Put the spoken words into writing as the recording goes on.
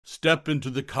Step into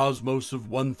the cosmos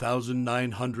of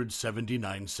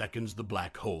 1979 Seconds, The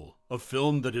Black Hole, a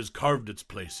film that has carved its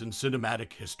place in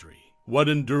cinematic history. What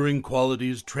enduring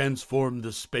qualities transform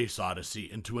this space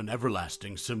odyssey into an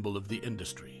everlasting symbol of the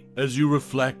industry? As you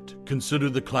reflect,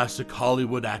 consider the classic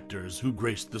Hollywood actors who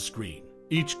graced the screen,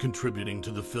 each contributing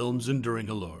to the film's enduring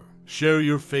allure. Share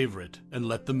your favorite and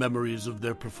let the memories of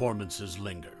their performances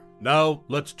linger. Now,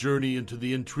 let's journey into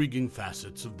the intriguing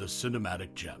facets of this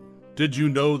cinematic gem. Did you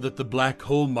know that The Black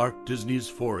Hole marked Disney's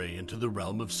foray into the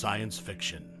realm of science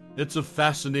fiction? It's a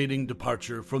fascinating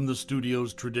departure from the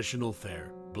studio's traditional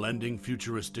fare, blending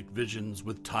futuristic visions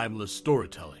with timeless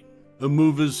storytelling. The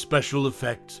movie's special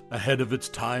effects, ahead of its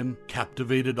time,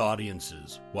 captivated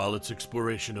audiences, while its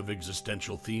exploration of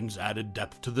existential themes added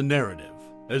depth to the narrative.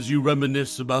 As you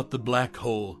reminisce about The Black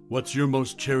Hole, what's your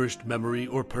most cherished memory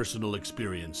or personal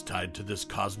experience tied to this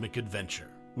cosmic adventure?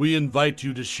 We invite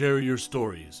you to share your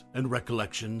stories and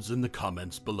recollections in the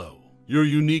comments below. Your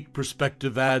unique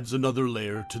perspective adds another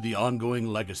layer to the ongoing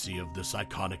legacy of this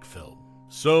iconic film.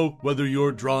 So, whether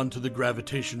you're drawn to the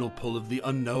gravitational pull of the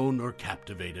unknown or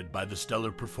captivated by the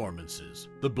stellar performances,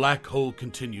 The Black Hole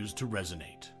continues to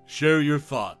resonate. Share your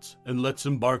thoughts, and let's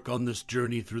embark on this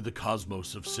journey through the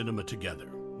cosmos of cinema together.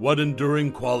 What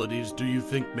enduring qualities do you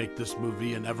think make this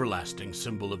movie an everlasting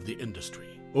symbol of the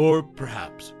industry? Or,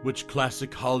 perhaps, which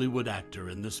classic Hollywood actor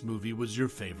in this movie was your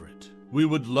favorite? We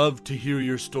would love to hear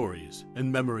your stories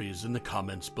and memories in the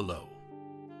comments below.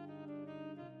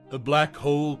 The Black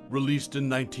Hole, released in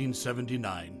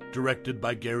 1979, directed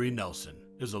by Gary Nelson,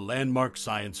 is a landmark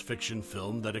science fiction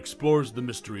film that explores the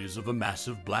mysteries of a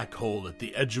massive black hole at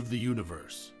the edge of the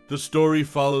universe. The story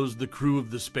follows the crew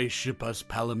of the spaceship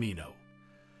Palomino,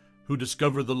 who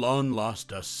discover the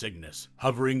long-lost Cygnus,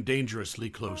 hovering dangerously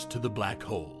close to the black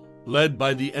hole. Led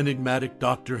by the enigmatic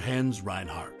Dr. Hans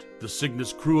Reinhardt, the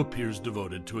Cygnus crew appears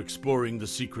devoted to exploring the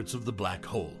secrets of the black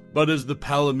hole. But as the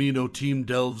Palomino team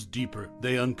delves deeper,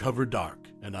 they uncover dark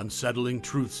and unsettling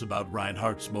truths about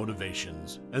Reinhardt's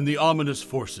motivations and the ominous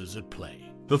forces at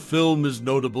play. The film is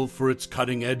notable for its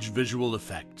cutting-edge visual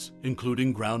effects,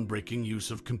 including groundbreaking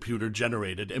use of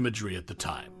computer-generated imagery at the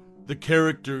time. The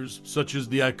characters, such as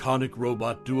the iconic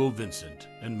robot duo V.I.N.CENT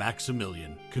and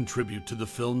Maximilian, contribute to the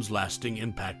film's lasting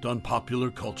impact on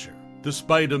popular culture.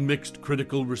 Despite a mixed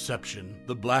critical reception,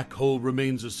 The Black Hole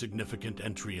remains a significant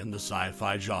entry in the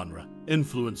sci-fi genre,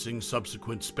 influencing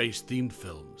subsequent space-themed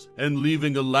films and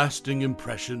leaving a lasting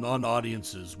impression on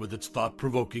audiences with its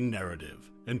thought-provoking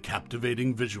narrative and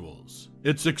captivating visuals.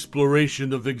 Its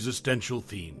exploration of existential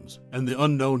themes and the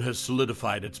unknown has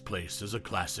solidified its place as a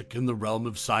classic in the realm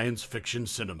of science fiction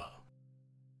cinema.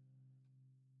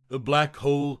 The Black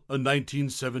Hole, a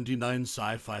 1979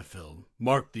 sci-fi film,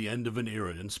 marked the end of an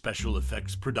era in special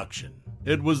effects production.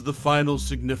 It was the final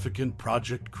significant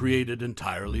project created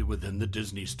entirely within the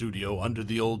Disney studio under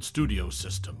the old studio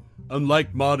system.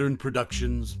 Unlike modern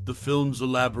productions, the film's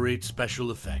elaborate special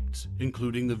effects,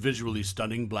 including the visually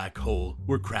stunning black hole,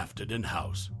 were crafted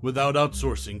in-house, without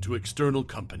outsourcing to external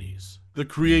companies. The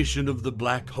creation of the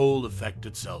black hole effect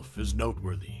itself is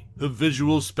noteworthy. The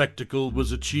visual spectacle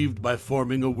was achieved by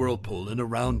forming a whirlpool in a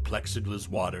round plexiglass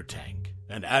water tank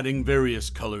and adding various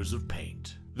colors of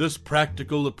paint. This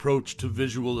practical approach to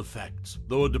visual effects,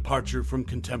 though a departure from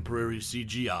contemporary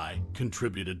CGI,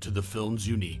 contributed to the film's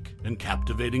unique and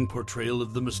captivating portrayal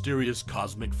of the mysterious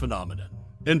cosmic phenomenon.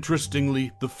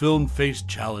 Interestingly, the film faced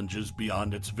challenges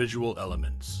beyond its visual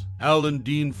elements. Alan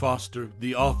Dean Foster,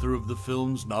 the author of the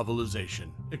film's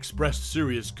novelization, expressed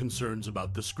serious concerns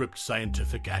about the script's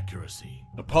scientific accuracy.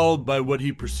 Appalled by what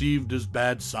he perceived as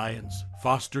bad science,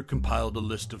 Foster compiled a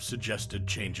list of suggested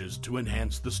changes to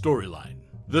enhance the storyline.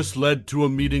 This led to a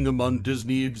meeting among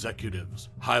Disney executives,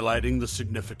 highlighting the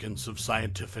significance of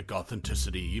scientific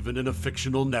authenticity even in a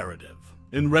fictional narrative.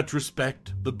 In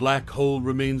retrospect, The Black Hole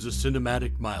remains a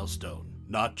cinematic milestone,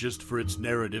 not just for its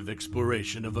narrative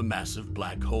exploration of a massive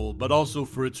black hole, but also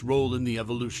for its role in the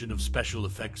evolution of special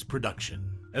effects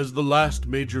production. As the last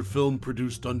major film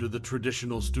produced under the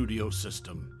traditional studio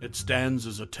system, it stands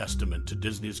as a testament to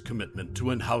Disney's commitment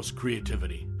to in-house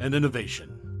creativity and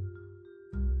innovation.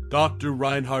 Dr.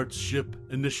 Reinhardt's ship,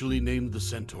 initially named the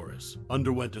Centaurus,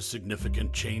 underwent a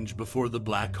significant change before The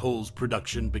Black Hole's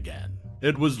production began.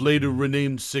 It was later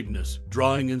renamed Cygnus,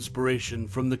 drawing inspiration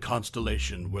from the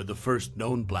constellation where the first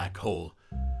known black hole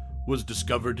was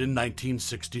discovered in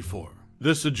 1964.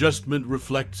 This adjustment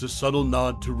reflects a subtle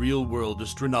nod to real-world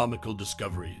astronomical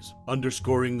discoveries,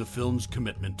 underscoring the film's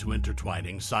commitment to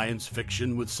intertwining science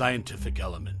fiction with scientific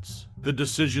elements. The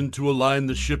decision to align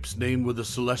the ship's name with a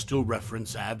celestial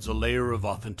reference adds a layer of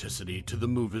authenticity to the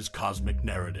movie's cosmic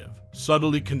narrative,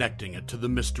 subtly connecting it to the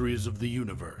mysteries of the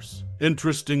universe.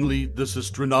 Interestingly, this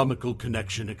astronomical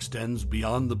connection extends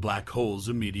beyond the black hole's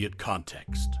immediate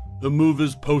context. The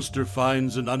movie's poster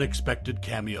finds an unexpected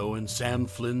cameo in Sam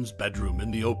Flynn's bedroom in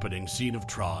the opening scene of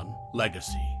Tron: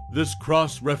 Legacy. This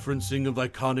cross-referencing of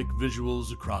iconic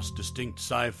visuals across distinct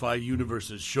sci-fi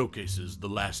universes showcases the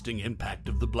lasting impact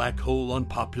of the black hole on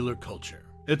popular culture.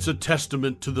 It's a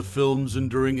testament to the film's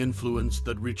enduring influence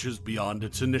that reaches beyond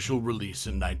its initial release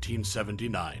in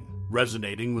 1979,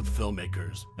 resonating with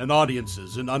filmmakers and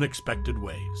audiences in unexpected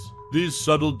ways. These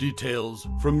subtle details,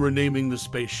 from renaming the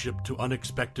spaceship to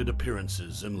unexpected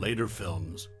appearances in later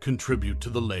films, contribute to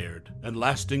the layered and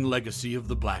lasting legacy of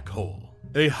the black hole.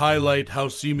 They highlight how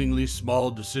seemingly small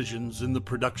decisions in the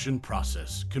production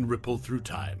process can ripple through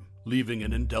time, leaving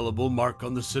an indelible mark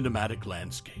on the cinematic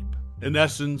landscape. In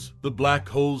essence, the black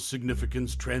hole's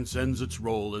significance transcends its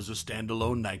role as a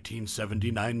standalone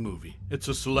 1979 movie. It's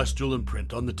a celestial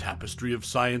imprint on the tapestry of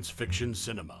science fiction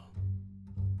cinema.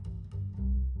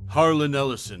 Harlan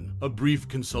Ellison, a brief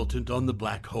consultant on the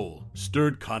black hole,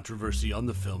 stirred controversy on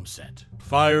the film set.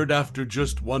 Fired after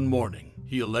just one morning,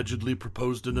 he allegedly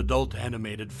proposed an adult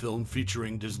animated film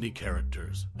featuring Disney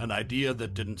characters, an idea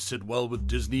that didn't sit well with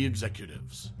Disney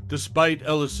executives. Despite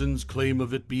Ellison's claim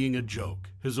of it being a joke,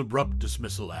 his abrupt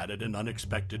dismissal added an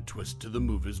unexpected twist to the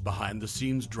movie's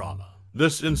behind-the-scenes drama.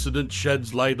 This incident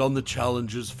sheds light on the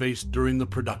challenges faced during the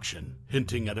production,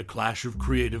 hinting at a clash of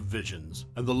creative visions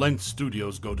and the lengths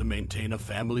studios go to maintain a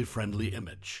family-friendly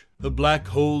image. The black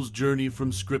hole's journey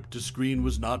from script to screen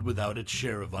was not without its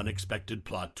share of unexpected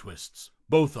plot twists,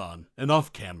 both on and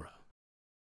off camera.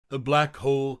 The Black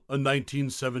Hole, a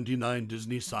 1979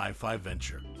 Disney sci-fi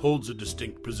venture, holds a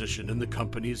distinct position in the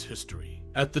company's history.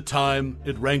 At the time,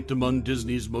 it ranked among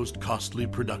Disney's most costly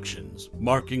productions,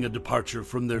 marking a departure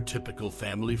from their typical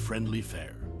family-friendly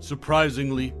fare.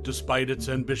 Surprisingly, despite its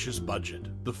ambitious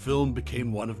budget, the film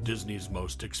became one of Disney's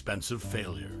most expensive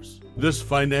failures. This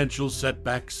financial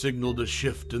setback signaled a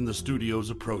shift in the studio's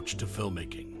approach to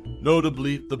filmmaking.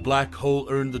 Notably, The Black Hole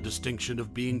earned the distinction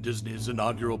of being Disney's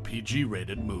inaugural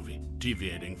PG-rated movie,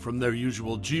 deviating from their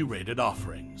usual G-rated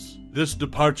offerings. This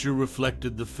departure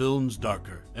reflected the film's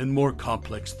darker and more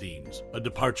complex themes, a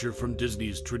departure from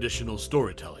Disney's traditional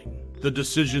storytelling. The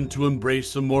decision to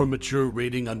embrace a more mature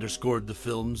rating underscored the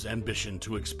film's ambition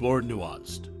to explore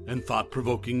nuanced and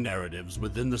thought-provoking narratives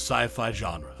within the sci-fi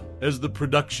genre. As the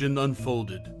production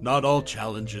unfolded, not all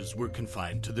challenges were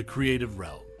confined to the creative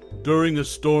realm. During a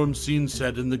storm scene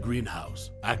set in the greenhouse,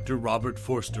 actor Robert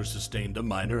Forster sustained a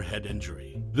minor head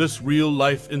injury. This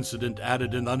real-life incident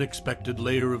added an unexpected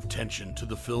layer of tension to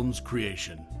the film's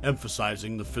creation,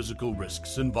 emphasizing the physical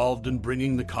risks involved in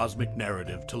bringing the cosmic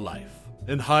narrative to life.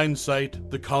 In hindsight,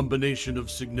 the combination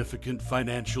of significant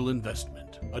financial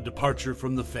investment, a departure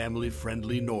from the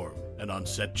family-friendly norm, and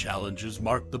on-set challenges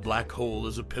marked The Black Hole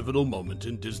as a pivotal moment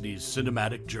in Disney's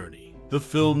cinematic journey. The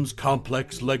film's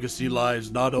complex legacy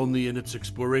lies not only in its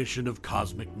exploration of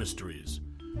cosmic mysteries,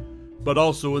 but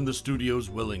also in the studio's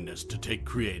willingness to take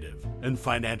creative and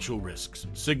financial risks,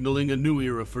 signaling a new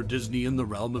era for Disney in the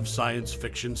realm of science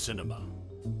fiction cinema.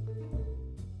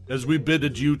 As we bid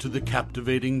adieu to the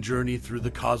captivating journey through the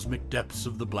cosmic depths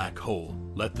of the black hole,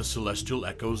 let the celestial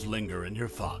echoes linger in your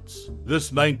thoughts.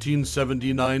 This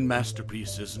 1979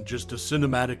 masterpiece isn't just a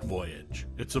cinematic voyage,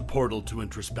 it's a portal to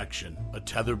introspection, a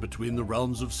tether between the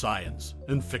realms of science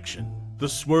and fiction. The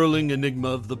swirling enigma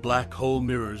of the black hole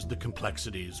mirrors the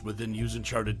complexities within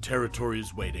uncharted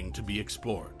territories waiting to be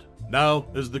explored. Now,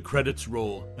 as the credits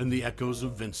roll and the echoes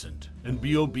of V.I.N.CENT and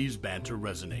B.O.B's banter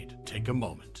resonate, take a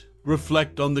moment.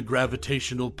 Reflect on the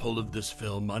gravitational pull of this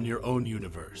film on your own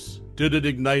universe. Did it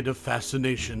ignite a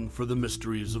fascination for the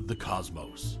mysteries of the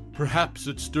cosmos? Perhaps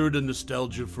it stirred a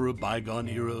nostalgia for a bygone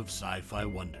era of sci-fi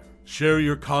wonder. Share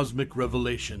your cosmic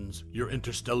revelations, your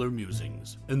interstellar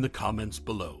musings, in the comments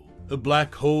below. The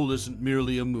Black Hole isn't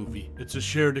merely a movie, it's a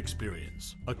shared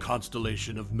experience, a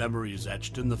constellation of memories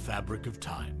etched in the fabric of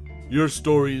time. Your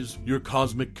stories, your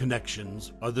cosmic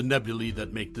connections, are the nebulae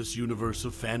that make this universe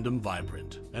of fandom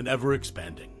vibrant and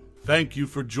ever-expanding. Thank you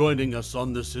for joining us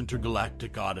on this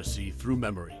intergalactic odyssey through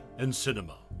memory and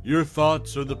cinema. Your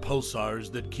thoughts are the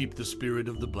pulsars that keep the spirit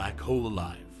of the black hole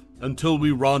alive. Until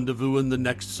we rendezvous in the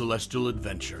next celestial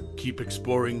adventure, keep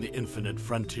exploring the infinite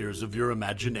frontiers of your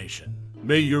imagination.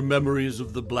 May your memories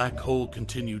of the black hole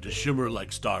continue to shimmer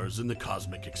like stars in the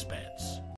cosmic expanse.